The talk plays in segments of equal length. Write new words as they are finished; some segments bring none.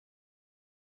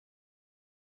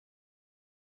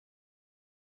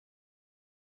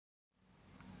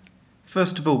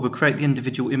First of all, we'll create the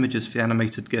individual images for the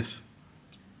animated GIF.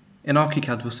 In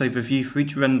ARCHICAD, we'll save a view for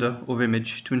each render or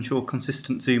image to ensure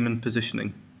consistent zoom and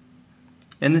positioning.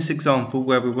 In this example,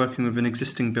 where we're working with an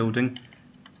existing building,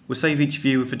 we'll save each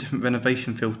view with a different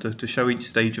renovation filter to show each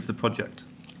stage of the project.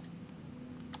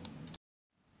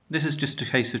 This is just a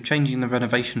case of changing the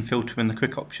renovation filter in the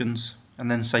quick options and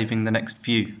then saving the next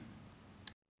view.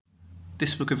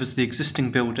 This will give us the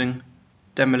existing building,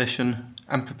 demolition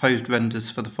and proposed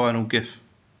renders for the final GIF.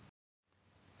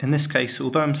 In this case,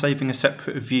 although I'm saving a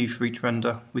separate view for each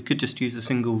render, we could just use a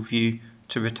single view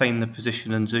to retain the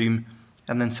position and zoom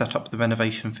and then set up the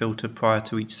renovation filter prior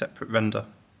to each separate render.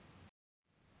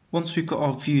 Once we've got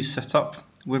our views set up,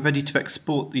 we're ready to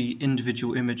export the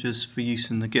individual images for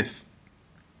use in the GIF.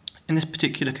 In this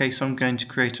particular case, I'm going to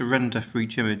create a render for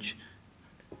each image.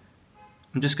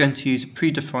 I'm just going to use a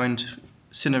predefined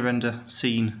CineRender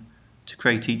scene to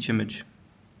create each image.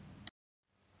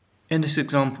 In this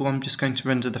example, I'm just going to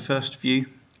render the first view,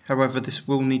 however this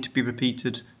will need to be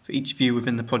repeated for each view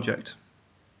within the project.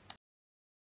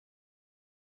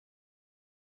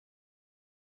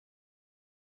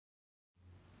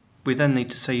 We then need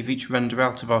to save each render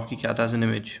out of ARCHICAD as an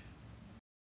image.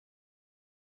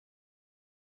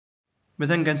 We're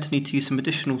then going to need to use some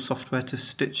additional software to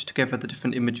stitch together the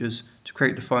different images to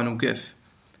create the final GIF.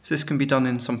 So this can be done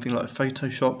in something like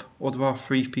Photoshop, or there are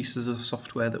free pieces of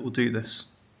software that will do this.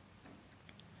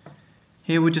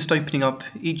 Here we're just opening up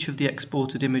each of the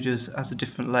exported images as a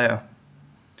different layer.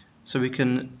 So we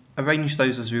can arrange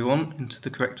those as we want into the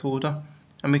correct order,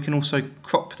 and we can also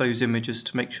crop those images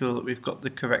to make sure that we've got the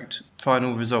correct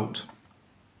final result.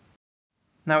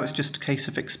 Now it's just a case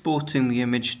of exporting the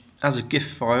image as a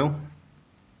GIF file,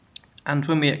 and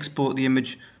when we export the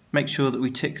image, make sure that we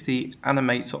tick the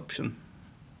Animate option.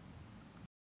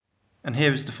 And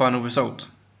here is the final result.